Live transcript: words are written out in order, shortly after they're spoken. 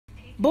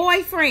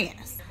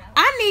boyfriends,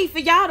 I need for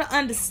y'all to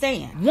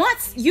understand.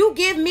 Once you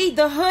give me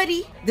the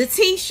hoodie, the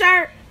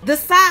t-shirt, the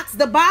socks,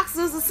 the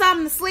boxers, or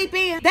something to sleep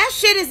in, that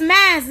shit is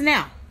mine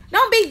now.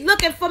 Don't be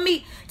looking for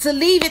me to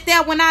leave it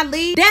there when I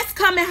leave. That's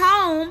coming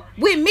home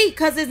with me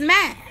because it's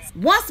mine.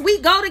 Once we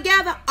go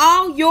together,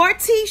 all your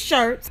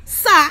t-shirts,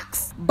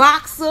 socks,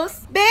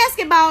 boxers,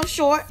 basketball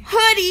shorts,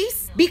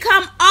 hoodies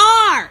become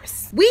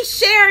ours. We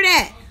share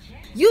that.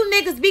 You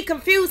niggas be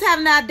confused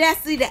having the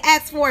audacity to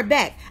ask for it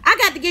back. I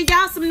got to give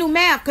y'all some new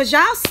math because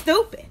y'all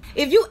stupid.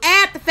 If you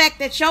add the fact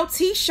that your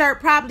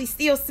t-shirt probably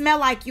still smell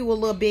like you a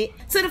little bit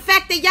to the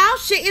fact that y'all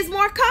shit is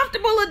more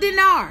comfortable than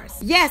ours.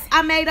 Yes,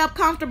 I made up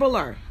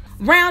comfortabler.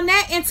 Round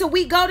that until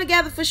we go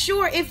together for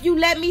sure. If you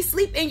let me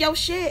sleep in your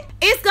shit,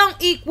 it's gonna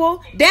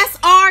equal. That's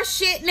our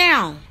shit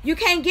now. You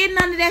can't get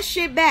none of that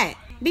shit back.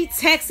 Be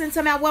texting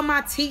to me, I wear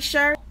my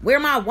t-shirt, wear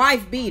my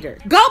wife beater.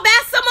 Go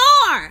buy some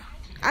more.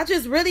 I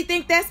just really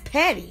think that's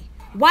petty.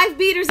 Wife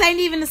beaters ain't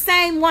even the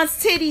same one's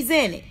titties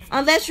in it.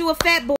 Unless you a fat boy.